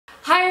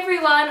Hi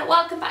everyone,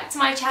 welcome back to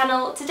my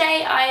channel.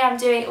 Today I am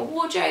doing a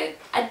wardrobe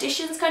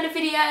additions kind of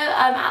video.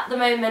 At the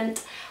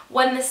moment,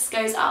 when this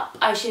goes up,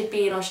 I should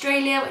be in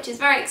Australia, which is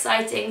very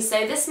exciting.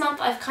 So this month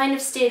I've kind of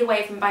steered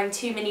away from buying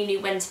too many new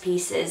winter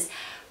pieces,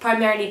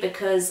 primarily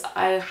because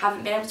I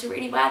haven't been able to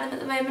really wear them at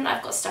the moment.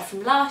 I've got stuff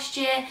from last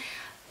year,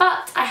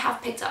 but I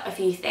have picked up a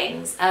few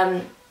things.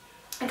 A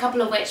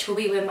couple of which will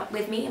be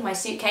with me in my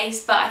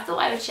suitcase, but I thought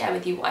I would share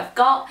with you what I've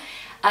got.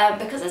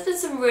 Because there's been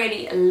some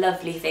really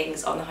lovely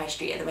things on the high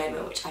street at the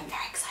moment, which I'm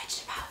very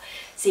excited about.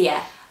 So yeah,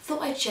 I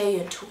thought I'd show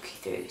you and talk you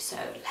through, so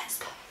let's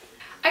go.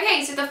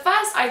 Okay, so the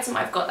first item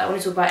I've got that I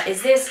want to talk about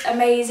is this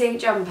amazing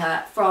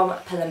jumper from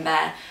Pull &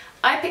 Bear.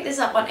 I picked this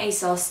up on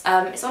ASOS.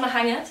 It's on a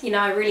hanger, you know,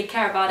 I really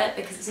care about it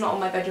because it's not on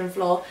my bedroom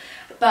floor.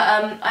 But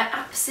I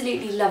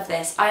absolutely love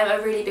this. I am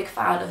a really big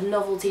fan of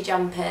novelty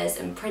jumpers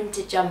and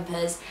printed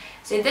jumpers.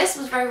 So this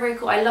was very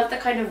cool. I love the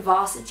kind of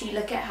varsity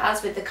look it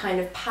has with the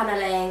kind of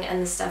panelling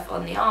and the stuff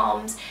on the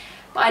arms.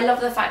 But I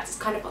love the fact it's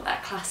kind of got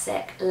that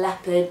classic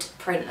leopard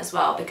print as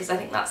well, because I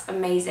think that's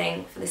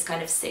amazing for this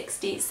kind of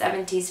 60s,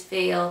 70s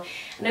feel.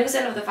 And I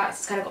also love the fact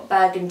it's kind of got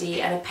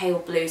burgundy and a pale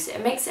blue, so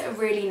it makes it a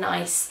really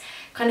nice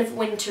kind of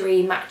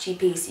wintry matchy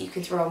piece that you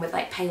can throw on with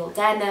like pale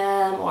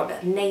denim or a bit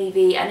of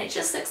navy, and it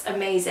just looks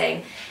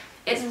amazing.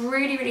 It's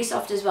really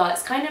soft as well.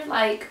 It's kind of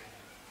like,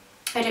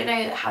 I don't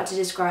know how to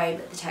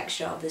describe the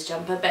texture of this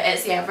jumper, but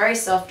it's, yeah, very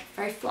soft,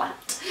 very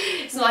flat.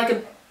 It's not like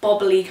a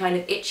bobbly kind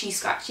of itchy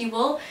scratchy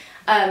wool,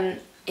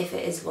 if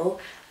it is wool.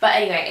 But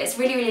anyway, it's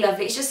really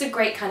lovely. It's just a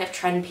great kind of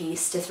trend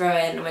piece to throw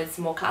in with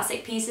some more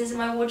classic pieces in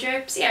my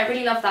wardrobe. So yeah, I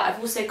really love that.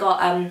 I've also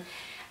got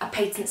a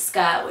patent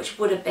skirt, which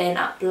would have been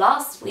up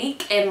last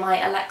week in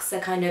my Alexa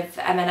kind of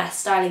M&S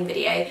styling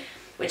video,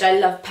 which I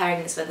love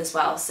pairing this with as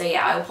well. So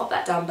yeah, I will pop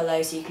that down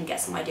below so you can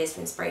get some ideas for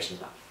inspiration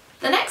as well.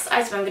 The next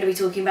item I'm going to be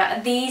talking about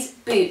are these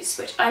boots,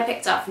 which I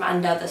picked up from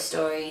And Other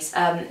Stories.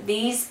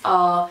 These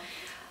are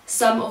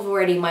some of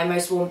already my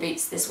most worn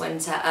boots this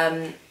winter.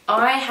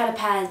 I had a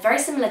pair very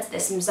similar to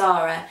this from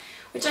Zara,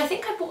 which I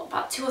think I bought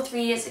about 2 or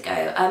 3 years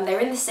ago. They were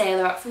in the sale,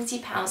 they were at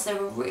 £40, they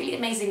were really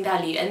amazing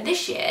value, and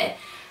this year,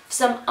 for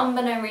some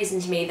unbeknown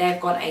reason to me,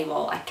 they've gone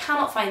AWOL. I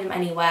cannot find them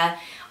anywhere.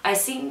 I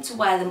seem to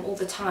wear them all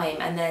the time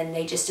and then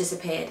they just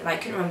disappeared, and I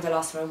couldn't remember the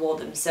last time I wore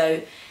them,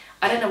 so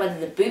I don't know whether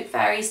the boot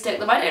fairies took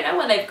them, I don't know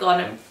where they've gone.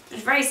 I'm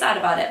very sad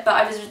about it, but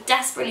I was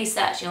desperately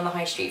searching on the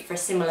high street for a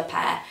similar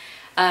pair.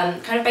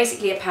 Kind of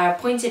basically a pair of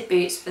pointed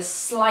boots with a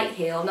slight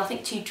heel,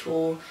 nothing too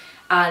tall,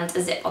 and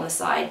a zip on the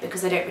side,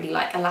 because I don't really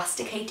like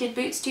elasticated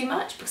boots too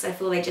much, because I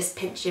feel they just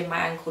pinch in my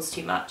ankles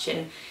too much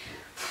and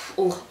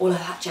all of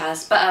that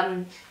jazz. But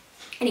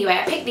anyway,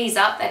 I picked these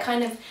up. They're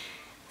kind of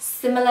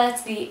similar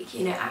to the,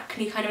 you know,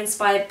 Acne kind of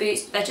inspired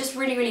boots, but they're just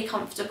really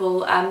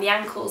comfortable. The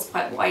ankle's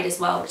quite wide as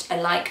well, which I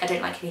like. I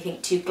don't like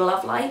anything too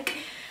glove-like.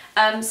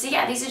 So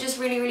yeah, these are just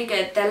really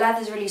good. Their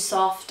leather's really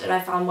soft, and I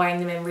found wearing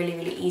them in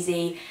really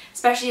easy,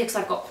 especially because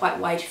I've got quite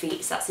wide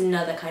feet, so that's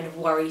another kind of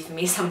worry for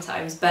me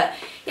sometimes. But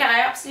yeah,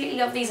 I absolutely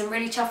love these. I'm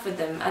really chuffed with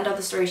them. And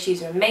Other Story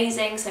shoes are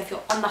amazing, so if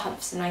you're on the hunt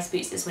for some nice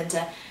boots this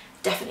winter,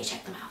 definitely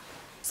check them out.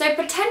 So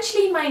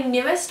potentially my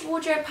newest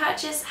wardrobe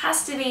purchase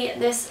has to be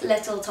this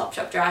little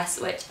Topshop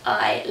dress, which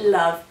I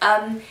love.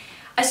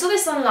 I saw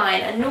this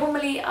online, and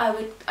normally I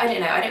don't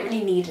know, I don't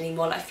really need any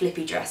more like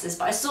flippy dresses,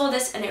 but I saw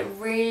this and it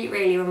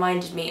really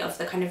reminded me of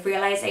the kind of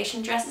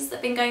Realization dresses that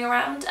have been going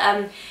around.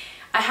 I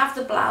have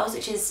the blouse,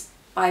 which is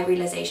by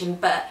Realization,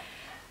 but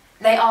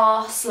they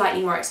are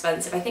slightly more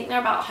expensive. I think they're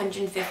about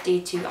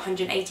 $150 to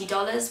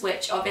 $180,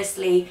 which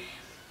obviously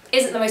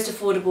isn't the most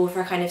affordable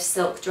for a kind of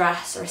silk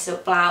dress or a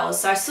silk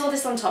blouse. So I saw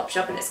this on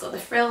Topshop, and it's got the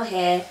frill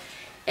here,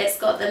 it's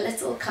got the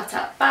little cut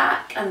out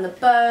back and the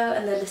bow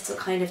and the little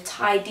kind of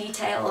tie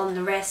detail on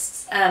the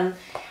wrists, and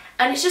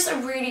it's just a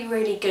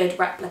really good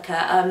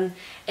replica.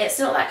 It's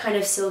not that kind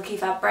of silky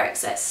fabric,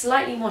 so it's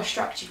slightly more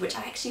structured, which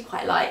I actually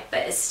quite like, but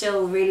it's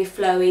still really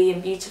flowy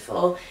and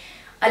beautiful.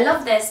 I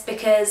love this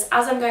because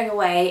as I'm going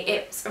away,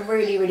 it's a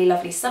really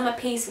lovely summer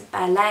piece with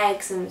bare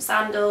legs and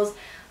sandals.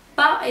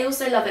 But I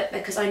also love it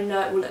because I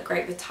know it will look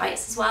great with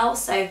tights as well.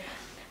 So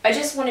I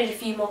just wanted a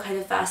few more kind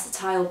of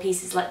versatile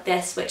pieces like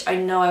this, which I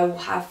know I will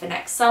have for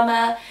next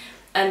summer.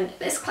 And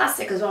it's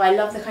classic as well. I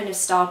love the kind of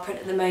star print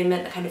at the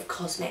moment, the kind of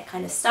cosmic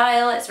kind of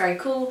style. It's very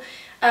cool.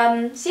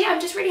 So yeah,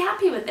 I'm just really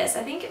happy with this.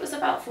 I think it was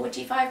about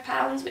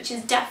 £45, which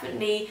is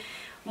definitely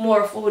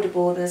more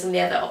affordable than some of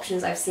the other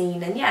options I've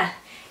seen. And yeah,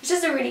 it's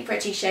just a really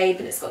pretty shape,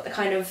 and it's got the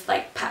kind of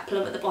like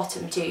peplum at the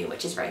bottom too,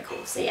 which is very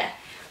cool. So yeah,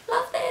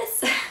 love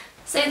this.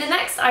 So the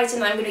next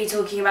item I'm going to be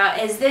talking about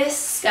is this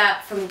skirt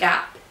from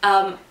Gap.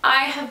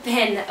 I have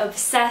been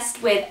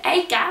obsessed with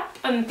A, Gap,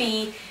 and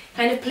B,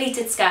 kind of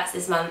pleated skirts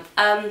this month.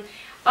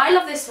 I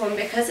love this one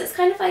because it's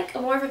kind of like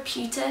more of a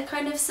pewter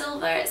kind of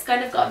silver. It's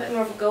kind of got a bit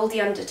more of a goldy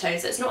undertone,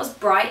 so it's not as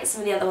bright as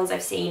some of the other ones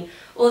I've seen,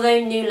 although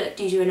New Look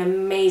do an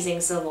amazing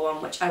silver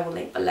one, which I will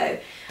link below.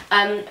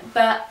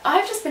 But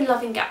I've just been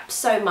loving Gap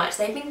so much.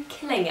 They've been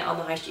killing it on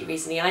the high street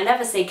recently, and I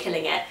never say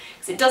killing it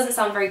because it doesn't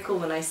sound very cool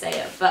when I say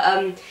it, but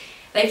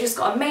They've just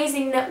got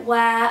amazing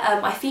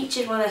knitwear. I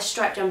featured one of their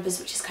striped jumpers,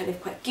 which is kind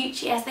of quite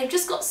Gucci-esque. They've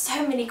just got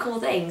so many cool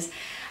things.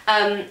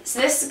 So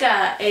this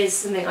skirt is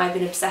something I've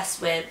been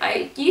obsessed with.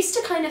 I used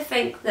to kind of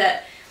think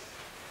that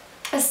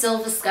a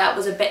silver skirt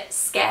was a bit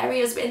scary,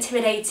 it was a bit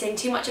intimidating,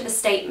 too much of a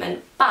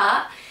statement,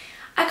 but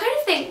I kind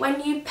of think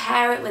when you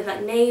pair it with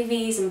like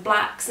navies and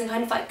blacks and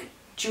kind of like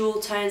jewel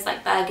tones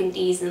like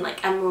burgundies and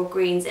like emerald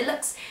greens, it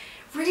looks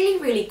really,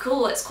 really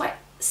cool. It's quite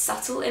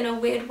subtle in a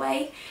weird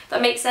way, if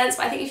that makes sense,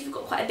 but I think if you've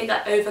got quite a big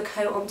like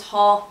overcoat on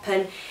top,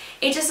 and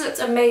it just looks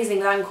amazing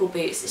with ankle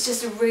boots. It's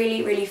just a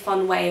really, really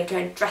fun way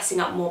of dressing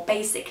up more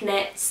basic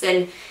knits,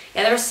 and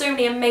yeah, there are so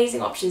many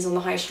amazing options on the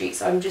high street,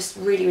 so I'm just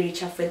really, really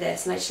chuffed with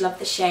this, and I just love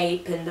the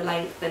shape and the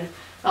length and,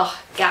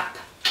 oh, gap.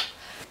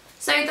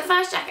 So the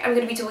first jacket I'm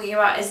going to be talking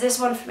about is this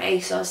one from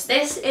ASOS.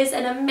 This is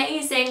an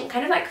amazing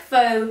kind of like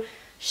faux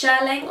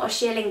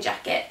shearling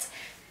jacket,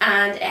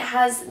 and it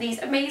has these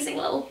amazing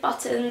little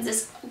buttons,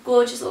 this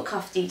gorgeous little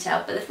cuff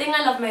detail, but the thing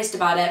I love most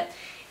about it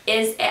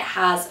is it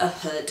has a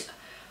hood.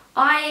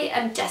 I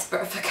am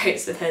desperate for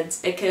coats with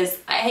hoods because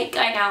I hate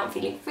going out and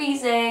feeling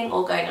freezing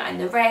or going out in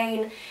the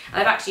rain, and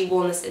I've actually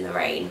worn this in the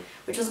rain,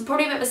 which was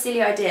probably a bit of a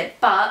silly idea,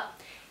 but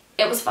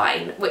it was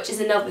fine, which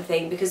is another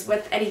thing, because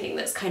with anything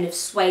that's kind of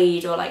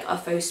suede or like a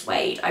faux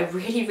suede, I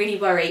really, really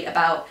worry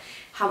about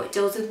how it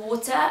deals with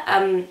water.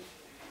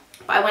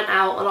 But I went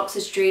out on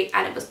Oxford Street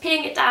and it was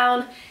peeing it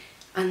down,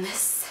 and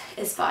this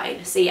is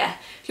fine. So yeah,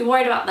 if you're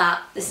worried about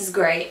that, this is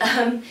great.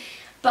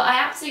 But I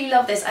absolutely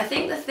love this. I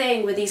think the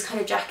thing with these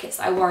kind of jackets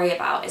that I worry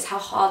about is how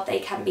hard they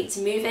can be to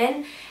move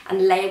in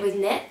and layer with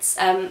knits.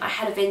 I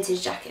had a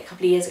vintage jacket a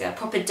couple of years ago, a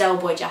proper Del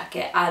Boy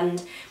jacket,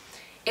 and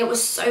it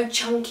was so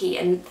chunky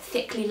and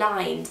thickly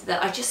lined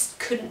that I just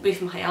couldn't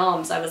move my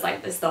arms. I was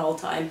like this the whole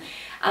time.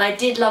 And I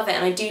did love it,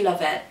 and I do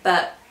love it,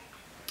 but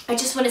I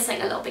just wanted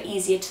something a little bit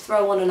easier to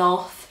throw on and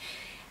off,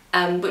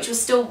 which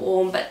was still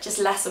warm but just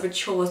less of a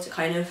chore to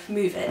kind of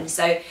move in.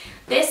 So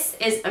this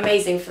is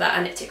amazing for that,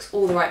 and it ticks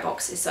all the right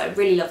boxes, so I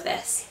really love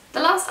this.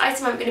 The last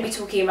item I'm going to be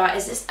talking about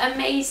is this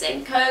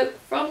amazing coat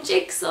from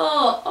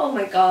Jigsaw. Oh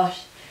my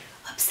gosh,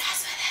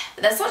 obsessed with it.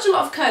 But there's such a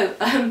lot of coat.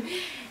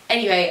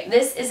 Anyway,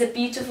 this is a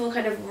beautiful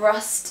kind of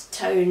rust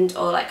toned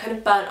or like kind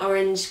of burnt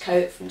orange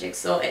coat from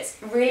Jigsaw. It's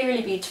really,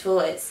 really beautiful.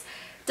 It's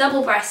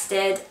double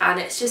breasted and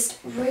it's just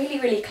really,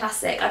 really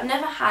classic. I've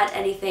never had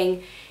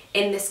anything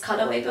in this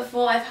colourway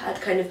before. I've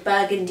had kind of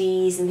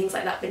burgundies and things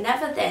like that, but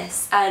never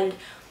this. And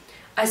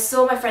I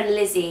saw my friend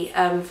Lizzie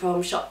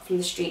from Shop from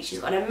the Street. She's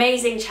got an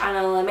amazing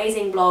channel,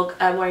 amazing blog,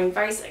 wearing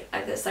very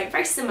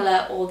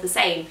similar or the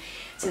same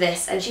to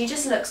this, and she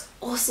just looks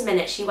awesome in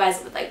it. She wears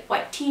it with like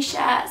white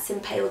t-shirts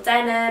and pale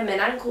denim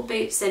and ankle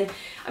boots, and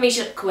I mean,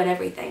 she looks cool and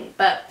everything.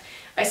 But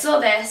I saw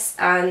this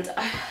and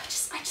I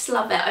just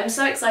love it. I'm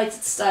so excited to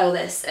style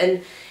this,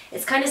 and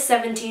it's kind of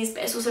 70s,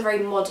 but it's also very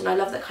modern. I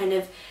love that kind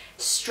of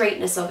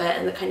straightness of it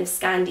and the kind of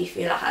Scandi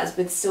feel it has,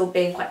 with still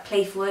being quite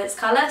playful in its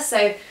colour.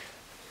 So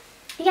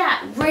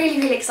yeah, really,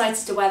 really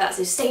excited to wear that,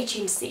 so stay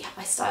tuned to see how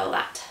I style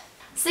that.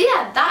 So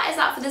yeah, that is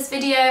that for this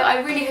video.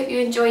 I really hope you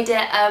enjoyed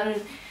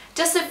it.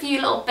 Just a few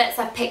little bits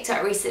I've picked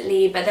up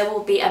recently, but there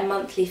will be a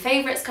monthly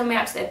favourites coming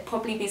up, so there'll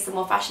probably be some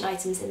more fashion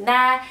items in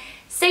there.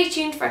 Stay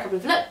tuned for a couple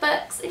of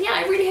lookbooks, and yeah,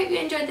 I really hope you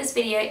enjoyed this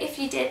video. If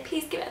you did,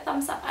 please give it a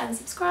thumbs up and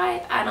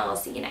subscribe, and I'll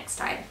see you next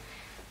time.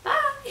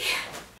 Bye!